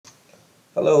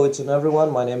Hello, it's everyone.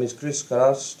 My name is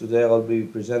Karras. Today I'll be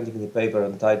presenting the paper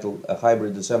entitled A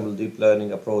Hybrid Ensemble Deep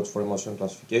Learning Approach for Emotion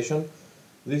Classification.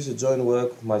 This is a joint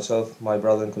work of myself, my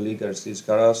brother and colleague Aristeidis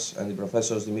Karras, and the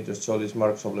professors Dimitrios, Tsolis,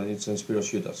 Markos, Avlonitis, and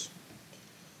Spyros, Sioutas.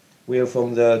 We are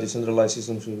from the Decentralized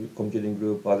Systems Computing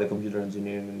Group at the Computer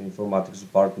Engineering and Informatics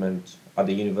Department at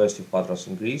the University of Patras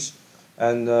in Greece,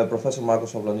 and Professor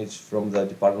Markos Avlonitis from the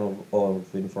Department of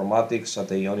Informatics at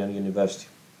the Ionian University.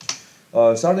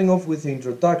 Starting off with the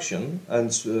introduction and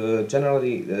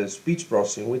generally speech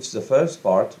processing, which is the first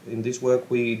part. In this work,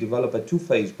 we develop a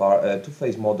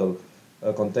two-phase model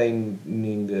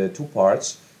containing two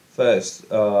parts. First,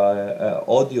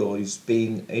 audio is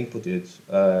being inputted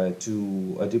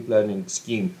to a deep learning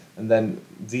scheme, and then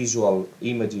visual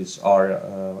images are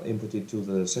inputted to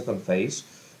the second phase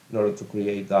in order to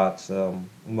create that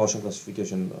motion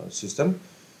classification system.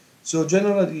 So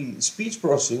generally, speech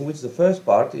processing, which is the first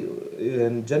part,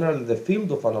 and generally the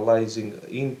field of analyzing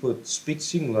input speech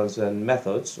signals and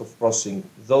methods of processing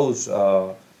those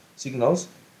signals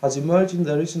has emerged in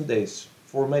the recent days.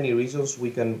 For many reasons,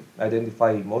 we can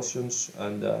identify emotions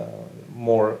and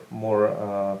more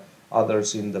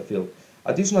others in the field.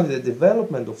 Additionally, the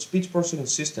development of speech processing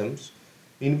systems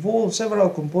involves several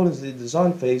components in the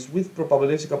design phase with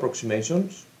probabilistic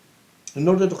approximations, in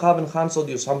order to have enhanced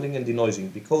audio sampling and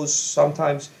denoising, because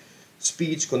sometimes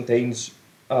speech contains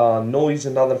noise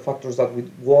and other factors that we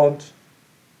want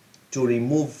to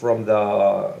remove from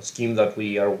the scheme that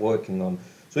we are working on.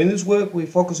 So in this work, we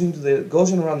focus into the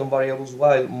Gaussian random variables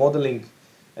while modeling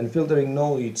and filtering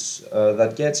noise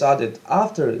that gets added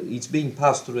after it's being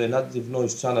passed through an additive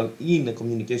noise channel in a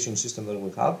communication system that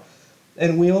we have.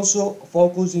 And we also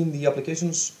focus in the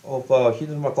applications of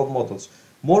hidden Markov models.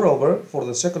 Moreover, for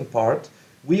the second part,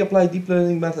 we apply deep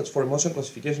learning methods for emotion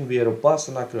classification via a robust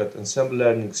and accurate ensemble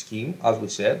learning scheme, as we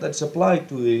said, that's applied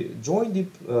to a joint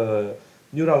deep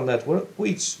neural network,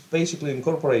 which basically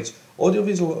incorporates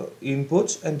audiovisual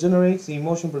inputs and generates the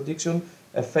emotion prediction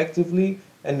effectively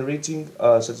and reaching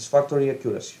satisfactory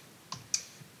accuracy.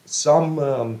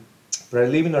 Some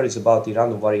preliminaries about the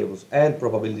random variables and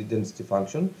probability density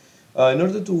function. In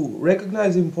order to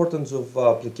recognize the importance of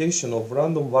application of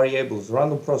random variables,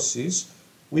 random processes,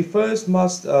 we first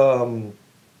must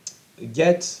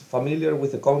get familiar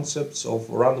with the concepts of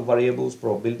random variables,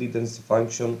 probability density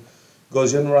function,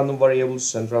 Gaussian random variables,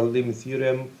 central limit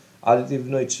theorem, additive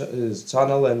noise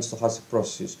channel, and stochastic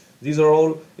processes. These are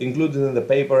all included in the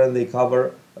paper, and they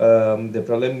cover the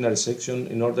preliminary section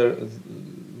in order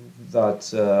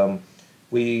that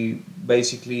we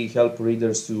basically help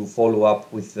readers to follow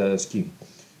up with the scheme.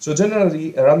 So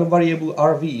generally, a random variable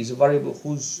RV is a variable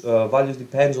whose values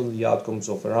depends on the outcomes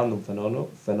of a random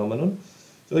phenomenon.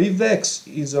 So if x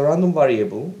is a random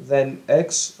variable, then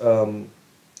x of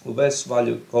s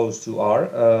value goes to r.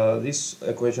 This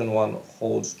equation 1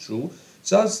 holds true,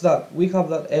 such that we have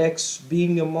that x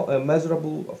being a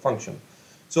measurable function.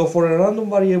 So for a random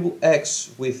variable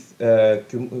x with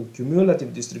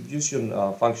cumulative distribution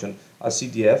function as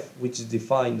CDF, which is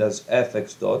defined as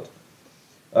fx dot,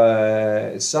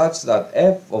 such that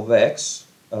f of x,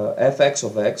 fx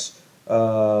of x,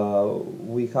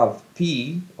 we have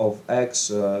p of x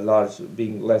large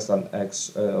being less than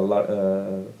x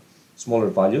smaller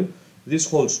value. This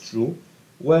holds true,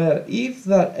 where if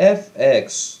that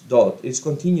fx dot is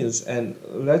continuous, and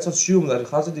let's assume that it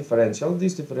has a differential,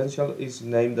 this differential is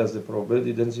named as the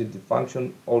probability density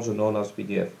function, also known as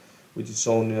PDF, which is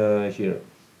shown here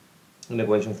in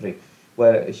equation 3,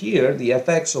 where here the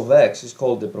fx of x is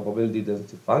called the probability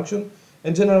density function,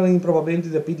 and generally in probability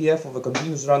the PDF of a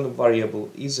continuous random variable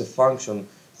is a function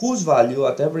whose value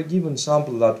at every given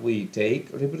sample that we take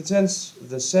represents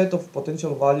the set of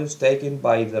potential values taken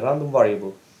by the random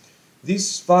variable.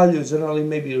 This value generally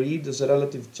may be read as a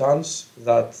relative chance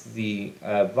that the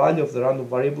value of the random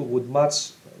variable would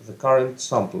match the current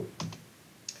sample.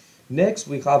 Next,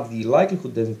 we have the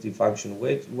likelihood density function,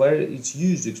 where it's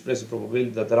used to express the probability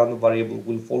that the random variable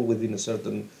will fall within a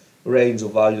certain range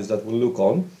of values that we look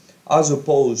on, as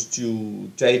opposed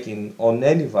to taking on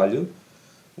any value,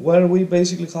 where we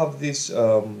basically have this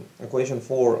equation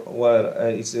 4, where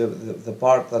it's the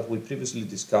part that we previously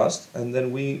discussed, and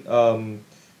then we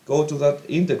go to that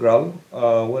integral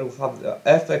where we have the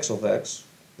fx of x.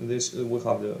 This we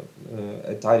have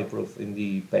a tiny proof in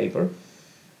the paper.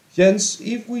 Hence,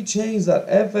 if we change that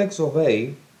fx of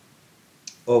a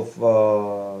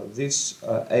of this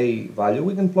a value,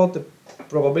 we can plot the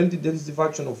probability density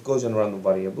function of Gaussian random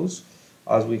variables,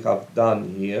 as we have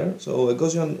done here. So a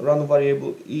Gaussian random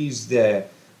variable is the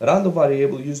random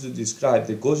variable used to describe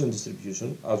the Gaussian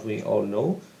distribution, as we all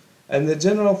know. And the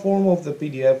general form of the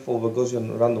PDF of a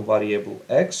Gaussian random variable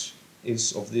x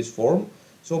is of this form.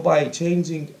 So by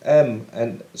changing m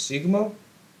and sigma,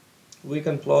 we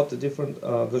can plot the different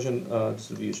Gaussian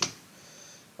distribution.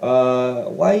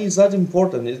 Why is that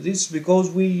important? Is this because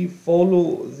we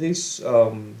follow this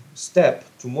step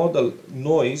to model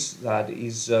noise that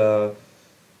is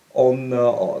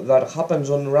that happens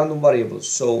on random variables.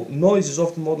 So noise is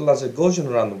often modeled as a Gaussian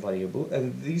random variable,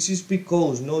 and this is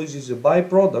because noise is a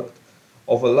byproduct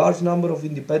of a large number of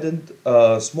independent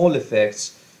small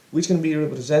effects which can be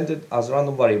represented as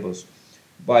random variables.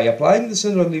 By applying the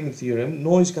central limit theorem,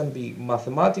 noise can be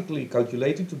mathematically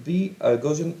calculated to be a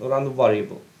Gaussian random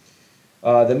variable.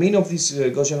 The mean of this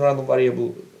Gaussian random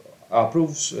variable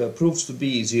proves to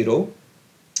be 0,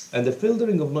 and the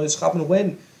filtering of noise happens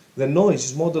when the noise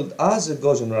is modeled as a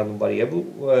Gaussian random variable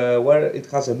where it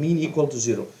has a mean equal to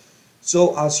 0.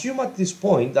 So assume at this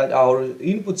point that our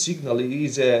input signal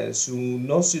is a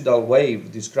sinusoidal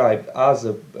wave described as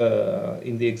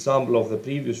in the example of the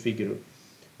previous figure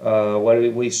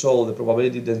where we saw the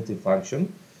probability density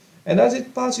function. And as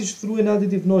it passes through an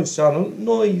additive noise channel,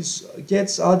 noise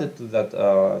gets added to that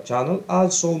channel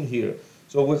as shown here.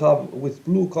 So we have with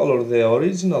blue color the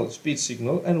original speech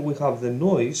signal, and we have the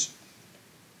noise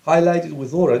highlighted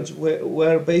with orange,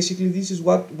 where basically this is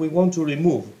what we want to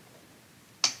remove.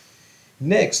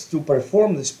 Next, to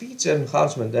perform the speech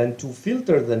enhancement and to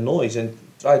filter the noise and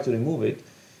try to remove it,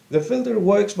 the filter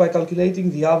works by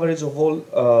calculating the average of all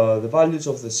the values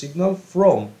of the signal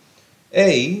from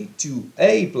A to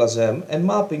A plus M and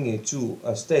mapping it to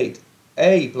a state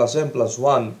A plus M plus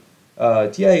 1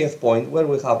 TIF point, where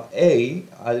we have A,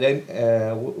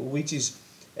 which is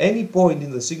any point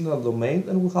in the signal domain,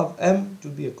 and we have M to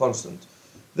be a constant.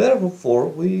 Therefore,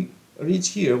 we reach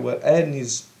here where N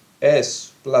is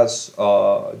S plus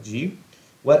G,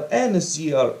 where N and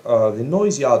G are the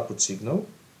noisy output signal,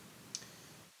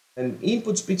 and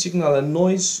input speech signal and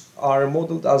noise are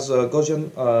modeled as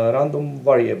Gaussian random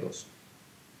variables.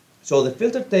 So the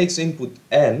filter takes input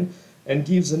N and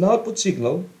gives an output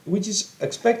signal which is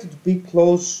expected to be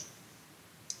close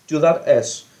to that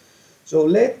S. So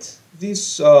let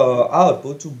this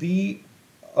output to be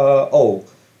O.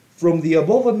 From the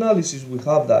above analysis we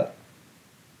have that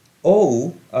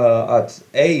O at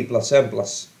A plus M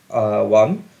plus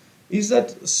 1 is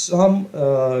that sum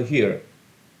here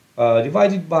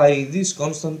divided by this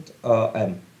constant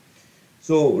M.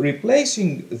 So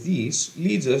replacing this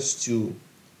leads us to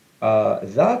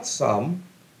that sum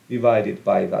divided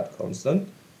by that constant,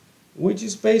 which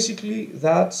is basically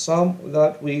that sum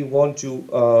that we want to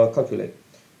calculate.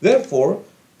 Therefore,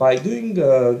 by doing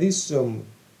this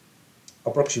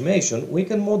approximation, we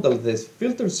can model this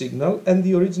filter signal and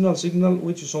the original signal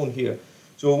which is shown here.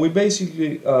 So we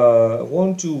basically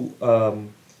want to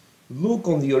look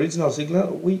on the original signal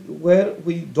where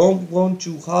we don't want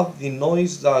to have the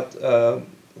noise that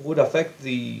would affect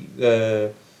the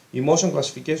emotion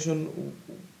classification,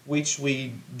 which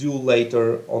we do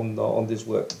later on this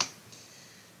work.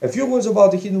 A few words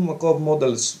about the Hidden Markov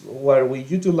models, where we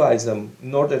utilize them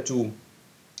in order to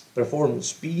perform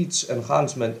speech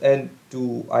enhancement and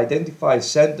to identify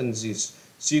sentences,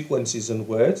 sequences, and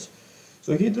words.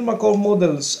 So Hidden Markov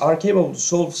models are capable to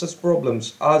solve such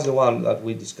problems as the one that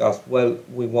we discussed when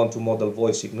we want to model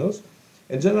voice signals.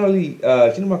 And generally,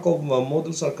 Hidden Markov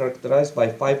models are characterized by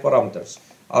 5 parameters,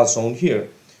 as shown here.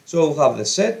 So we have the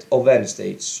set of n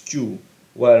states, Q,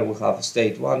 where we have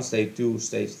state 1, state 2,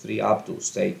 state 3, up to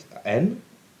state n.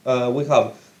 We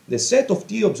have the set of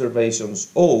t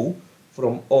observations, O,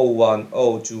 from O1,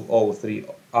 O2,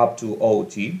 O3, up to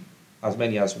OT, as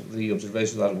many as the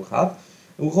observations that we have.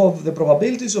 We have the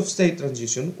probabilities of state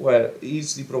transition, where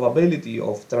is the probability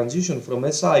of transition from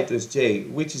Si to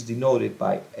Sj, which is denoted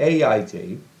by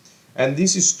Aij, and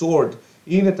this is stored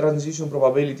in a transition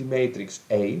probability matrix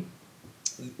A.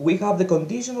 We have the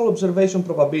conditional observation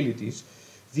probabilities,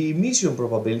 the emission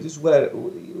probabilities, where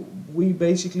we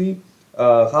basically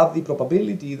have the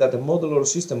probability that a model or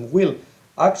system will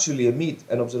actually emit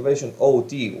an observation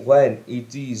OT when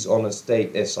it is on a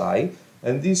state Si,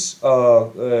 and this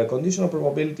conditional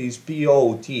probability is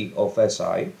POT of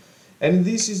Si, and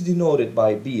this is denoted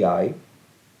by Bi,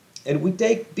 and we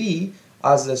take B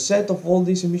as the set of all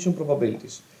these emission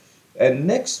probabilities. And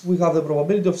next we have the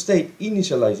probability of state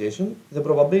initialization, the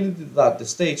probability that the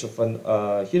states of an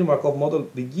Hidden Markov model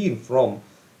begin from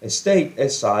a state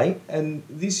Si, and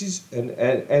this is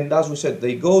and as we said,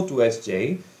 they go to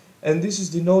Sj, and this is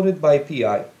denoted by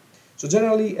Pi. So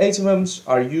generally, HMMs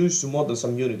are used to model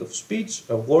some unit of speech,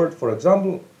 a word for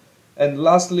example, and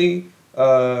lastly,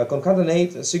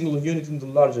 concatenate a single unit into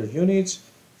larger units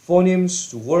phonemes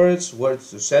to words,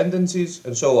 words to sentences,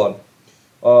 and so on.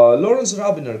 Lawrence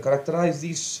Rabiner characterized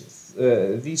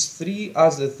these three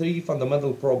as the three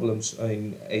fundamental problems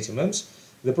in HMMs.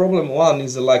 The problem one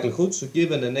is the likelihood. So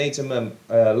given an HMM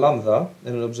lambda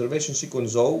and an observation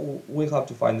sequence O, we have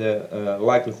to find the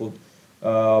likelihood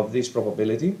of this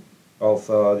probability, of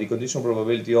the conditional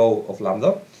probability O of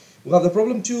lambda. We have the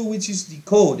problem two, which is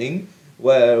decoding,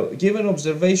 where given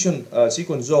observation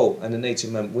sequence O and an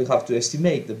HMM, we have to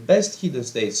estimate the best hidden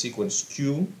state sequence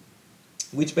Q,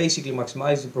 which basically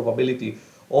maximizes the probability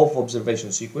of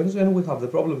observation sequence. And we have the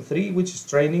problem 3, which is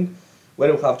training,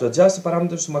 where we have to adjust the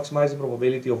parameters to maximize the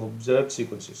probability of observed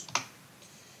sequences.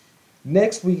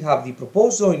 Next, we have the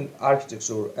proposed joint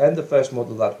architecture and the first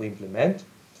model that we implement.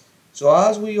 So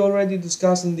as we already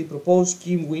discussed in the proposed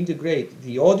scheme, we integrate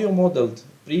the audio modeled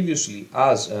previously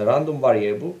as a random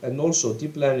variable and also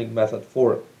deep learning method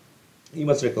for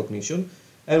image recognition,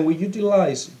 and we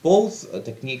utilize both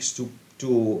techniques to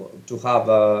have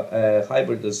a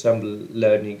hybrid ensemble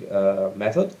learning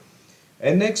method.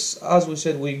 And next, as we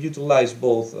said, we utilize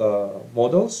both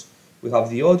models. We have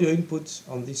the audio input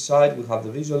on this side, we have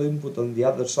the visual input on the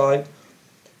other side,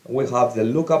 we have the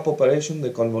lookup operation,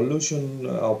 the convolution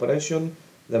operation,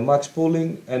 the max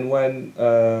pooling, and when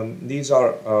these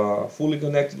are fully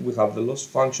connected, we have the loss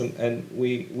function, and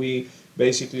we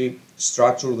basically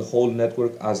structure the whole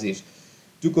network as this.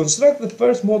 To construct the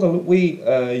first model, we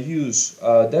use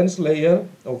a dense layer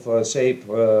of shape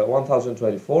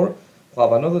 1024. We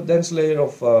have another dense layer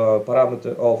of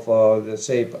parameter of the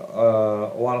shape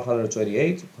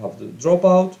 128. We have the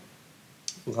dropout.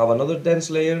 We have another dense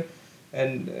layer,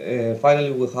 and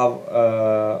finally we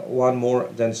have one more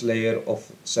dense layer of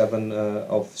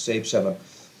shape 7.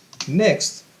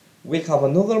 Next, we have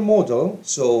another model,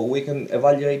 so we can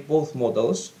evaluate both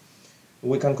models.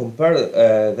 We can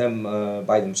compare them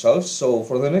by themselves. So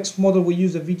for the next model, we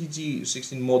use the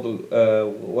VTG16 model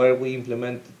where we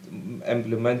implement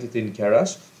it in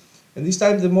Karras. And this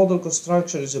time the model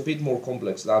construction is a bit more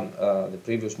complex than the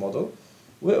previous model,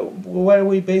 where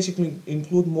we basically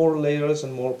include more layers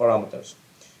and more parameters.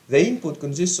 The input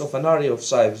consists of an array of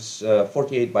size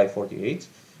 48 by 48.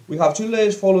 We have two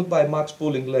layers followed by a max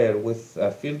pooling layer with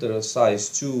a filter size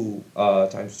 2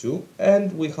 times 2,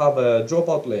 and we have a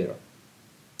dropout layer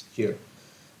here.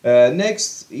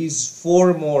 Next is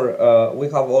four more, we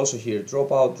have also here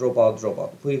dropout, dropout,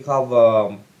 dropout. We have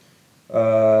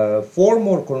four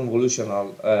more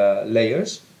convolutional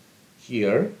layers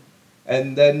here,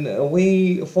 and then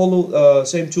we follow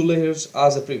same two layers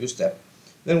as the previous step.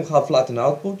 Then we have flatten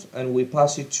output, and we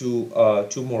pass it to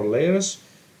two more layers,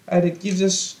 and it gives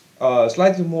us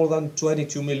slightly more than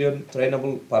 22 million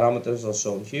trainable parameters as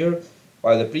shown here,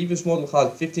 while the previous model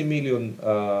had 50 million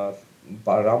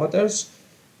parameters,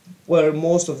 where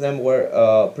most of them were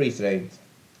pre-trained.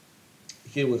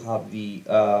 Here we have the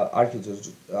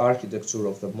architecture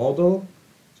of the model.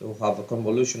 So we have a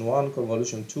convolution 1,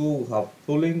 convolution 2, we have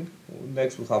pooling.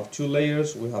 Next we have two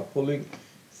layers, we have pooling,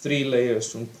 3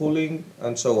 layers from pooling,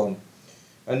 and so on.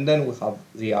 And then we have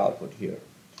the output here.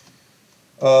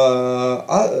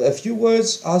 A few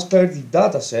words as per the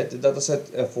dataset. The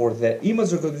dataset for the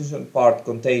image recognition part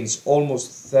contains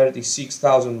almost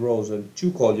 36,000 rows and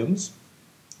 2 columns.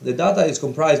 The data is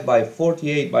comprised by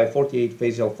 48 by 48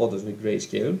 facial photos with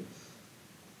grayscale.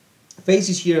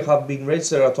 Faces here have been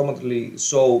registered automatically,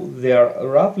 so they are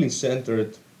roughly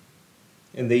centered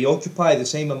and they occupy the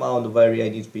same amount of area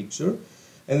in each picture.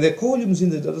 And the columns in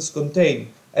the data contain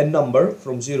a number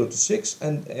from 0 to 6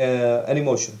 and an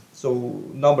emotion. So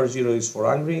number 0 is for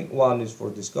angry, 1 is for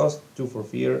disgust, 2 for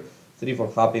fear, 3 for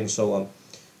happy, and so on.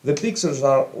 The pixels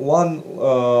are one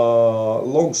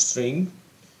long string,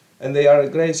 and they are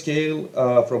grayscale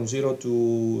from 0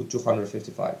 to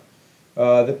 255.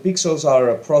 The pixels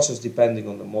are processed depending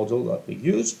on the model that we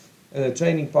use, and the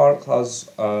training part has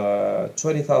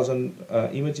 20,000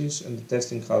 images, and the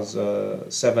testing has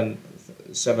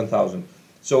 7,000.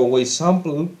 So we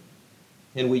sample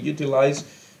and we utilize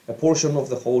a portion of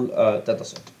the whole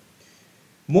dataset.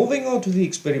 Moving on to the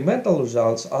experimental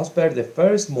results, as per the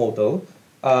first model,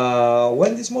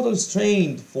 when this model is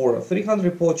trained for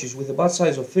 300 poches with a batch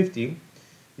size of 50,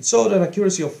 it showed an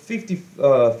accuracy of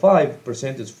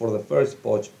 55% for the first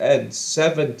poch and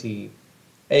 78%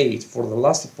 for the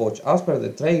last poch as per the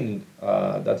training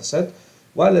dataset,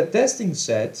 while the testing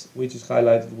set, which is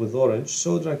highlighted with orange,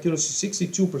 showed an accuracy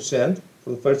 62%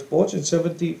 for the first poch and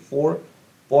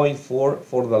 74.4%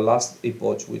 for the last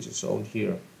poch, which is shown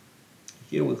here.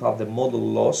 Here we have the model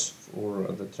loss for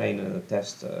the train and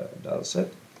test dataset.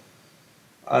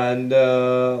 And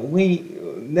we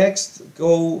next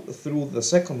go through the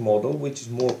second model, which is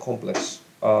more complex.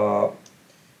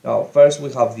 Now, first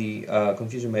we have the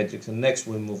confusion matrix, and next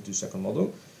we move to second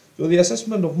model. So the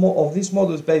assessment of this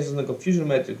model is based on the confusion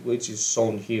matrix, which is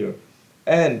shown here,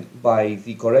 and by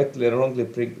the correctly and wrongly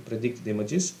predicted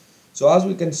images. So as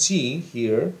we can see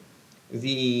here,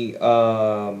 we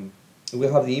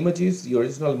have the images, the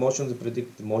original motion, the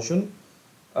predicted motion,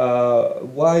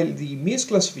 while the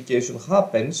misclassification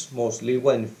happens mostly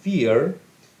when fear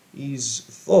is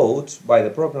thought by the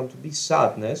program to be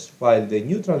sadness, while the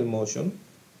neutral emotion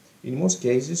in most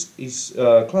cases is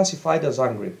classified as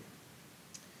angry.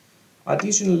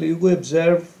 Additionally, we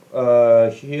observe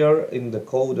here in the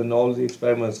code and all the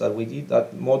experiments that we did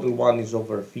that model 1 is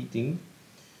overfitting,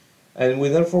 and we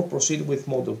therefore proceed with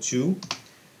model 2,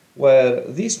 where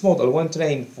this model, when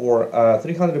trained for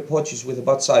 300 epochs with a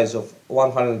batch size of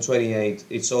 128,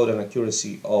 it showed an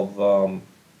accuracy of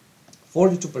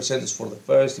 42% for the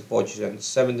first epoch and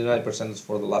 79%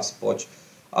 for the last epoch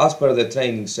as per the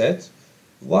training set,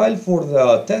 while for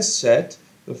the test set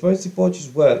the first epochs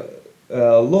were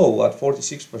low at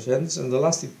 46% and the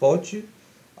last epoch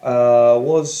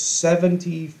was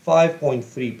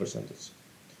 75.3%.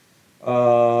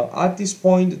 At this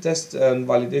point, the test and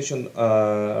validation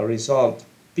result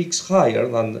peaks higher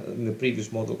than in the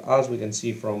previous model, as we can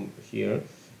see from here.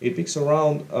 It peaks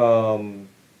around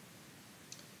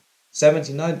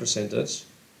 79%.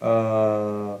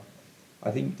 I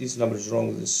think this number is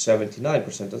wrong, it's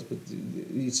 79%, but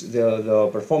it's the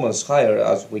performance higher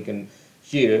as we can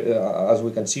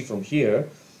see from here.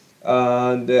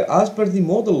 And as per the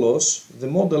model loss, the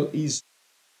model is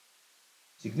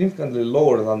significantly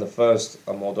lower than the first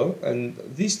model, and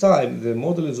this time the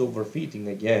model is overfitting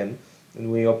again,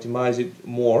 and we optimize it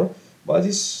more, but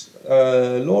it's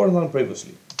lower than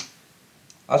previously.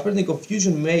 As per the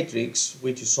confusion matrix,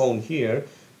 which is shown here,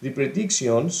 the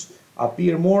predictions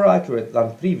appear more accurate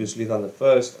than previously than the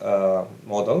first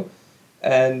model,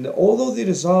 and although the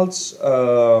results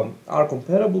are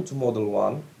comparable to model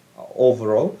 1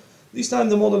 overall, this time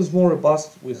the model is more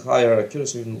robust with higher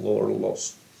accuracy and lower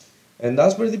loss. And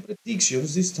as per the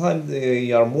predictions, this time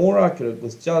they are more accurate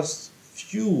with just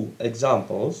few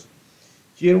examples.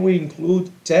 Here we include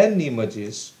 10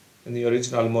 images in the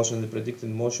original motion and the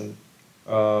predicted motion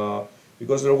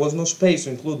because there was no space to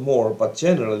include more, but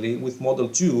generally with model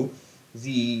 2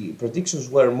 the predictions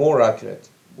were more accurate.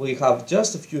 We have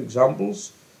just a few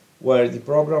examples where the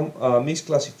program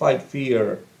misclassified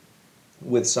fear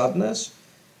with sadness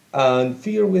and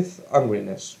fear with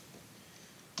angriness.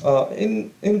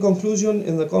 In conclusion,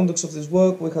 in the context of this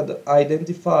work, we had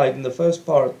identified in the first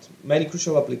part many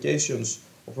crucial applications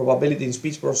of probability in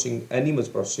speech processing and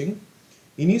image processing.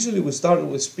 Initially, we started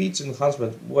with speech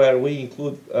enhancement, where we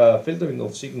include filtering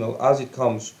of signal as it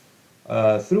comes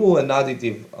through an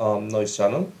additive noise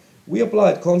channel. We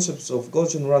applied concepts of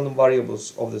Gaussian random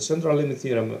variables of the central limit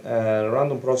theorem and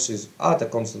random processes at a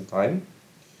constant time.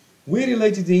 We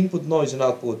related the input noise and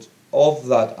output of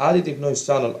that additive noise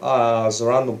channel as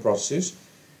random processes,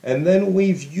 and then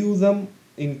we view them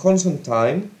in constant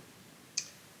time,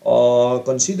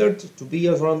 considered to be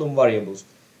as random variables.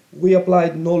 We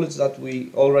applied knowledge that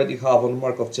we already have on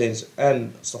Markov chains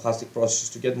and stochastic processes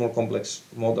to get more complex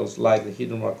models like the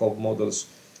Hidden Markov models,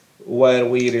 where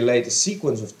we relate a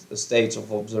sequence of states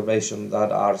of observation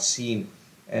that are seen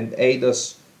and aid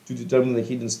us to determine the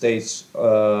hidden states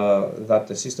that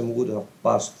the system would have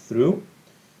passed through.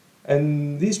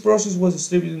 And this process was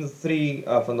distributed into three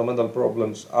fundamental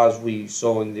problems, as we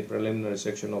saw in the preliminary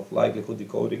section of likelihood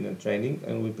decoding and training,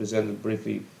 and we presented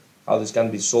briefly how this can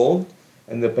be solved.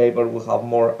 In the paper we have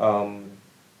more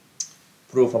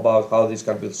proof about how this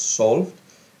can be solved.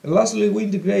 And lastly, we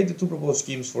integrate the two proposed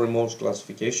schemes for emotion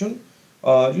classification.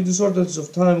 Due to shortage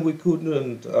of time, we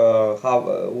couldn't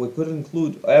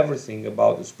include everything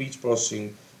about the speech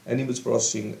processing and image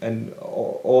processing and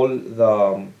all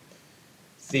the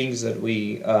things that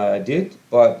we did,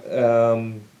 but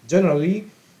generally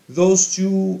those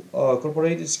two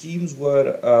incorporated schemes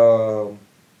were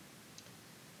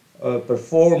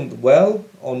performed well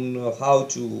on how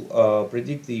to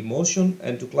predict the emotion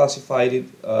and to classify it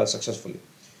successfully.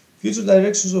 Future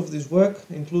directions of this work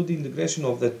include the integration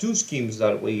of the two schemes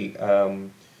that we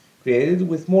created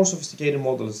with more sophisticated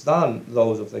models than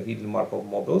those of the Hidden Markov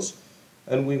models,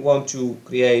 and we want to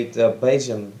create a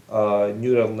Bayesian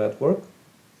neural network,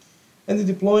 and the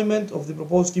deployment of the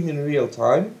proposed scheme in real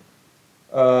time.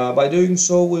 By doing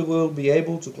so, we will be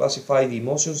able to classify the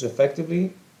emotions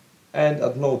effectively and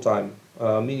at no time,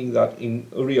 meaning that in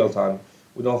real time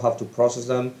we don't have to process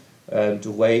them and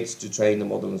to wait to train the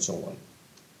model and so on.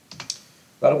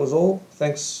 That was all.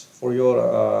 Thanks for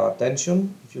your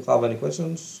attention. If you have any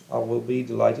questions, I will be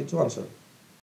delighted to answer.